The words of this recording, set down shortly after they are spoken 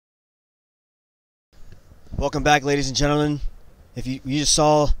Welcome back, ladies and gentlemen. If you just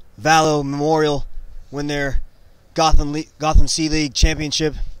saw Vallo Memorial win their Gotham C League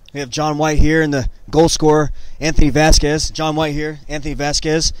championship, we have John White here and the goal scorer, Anthony Vasquez. John White here, Anthony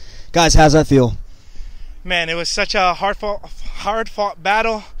Vasquez. Guys, how's that feel? Man, it was such a hard-fought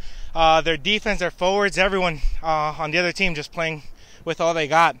battle. Their defense, their forwards, everyone on the other team just playing with all they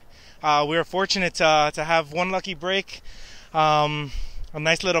got. We were fortunate to have one lucky break, a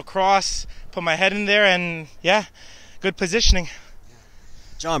nice little cross, put my head in there, and yeah, good positioning.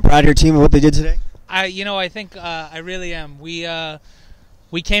 John, proud of your team and what they did today? I think I really am.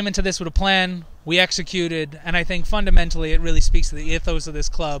 We came into this with a plan, we executed, and I think fundamentally it really speaks to the ethos of this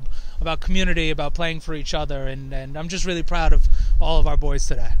club, about community, about playing for each other, and I'm just really proud of all of our boys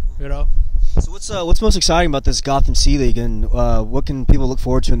today, you know? So what's most exciting about this Gotham C League, and what can people look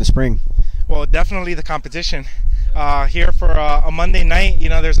forward to in the spring? Well, definitely the competition. Here for a Monday night,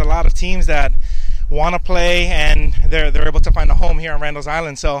 there's a lot of teams that want to play, and they're able to find a home here on Randall's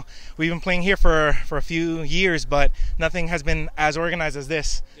Island. So we've been playing here for a few years, but nothing has been as organized as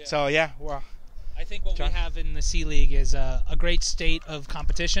this. Yeah. So yeah, well, I think what we have in the C League is a great state of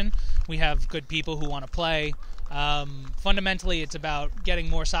competition. We have good people who want to play. Fundamentally, it's about getting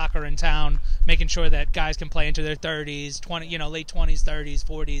more soccer in town, making sure that guys can play into their 30s, late 20s, 30s,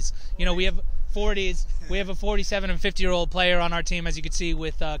 40s. We have 40s. We have a 47 and 50-year-old player on our team, as you can see,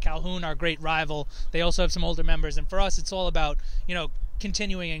 with Calhoun, our great rival. They also have some older members, and for us, it's all about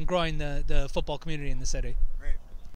continuing and growing the football community in the city. Great.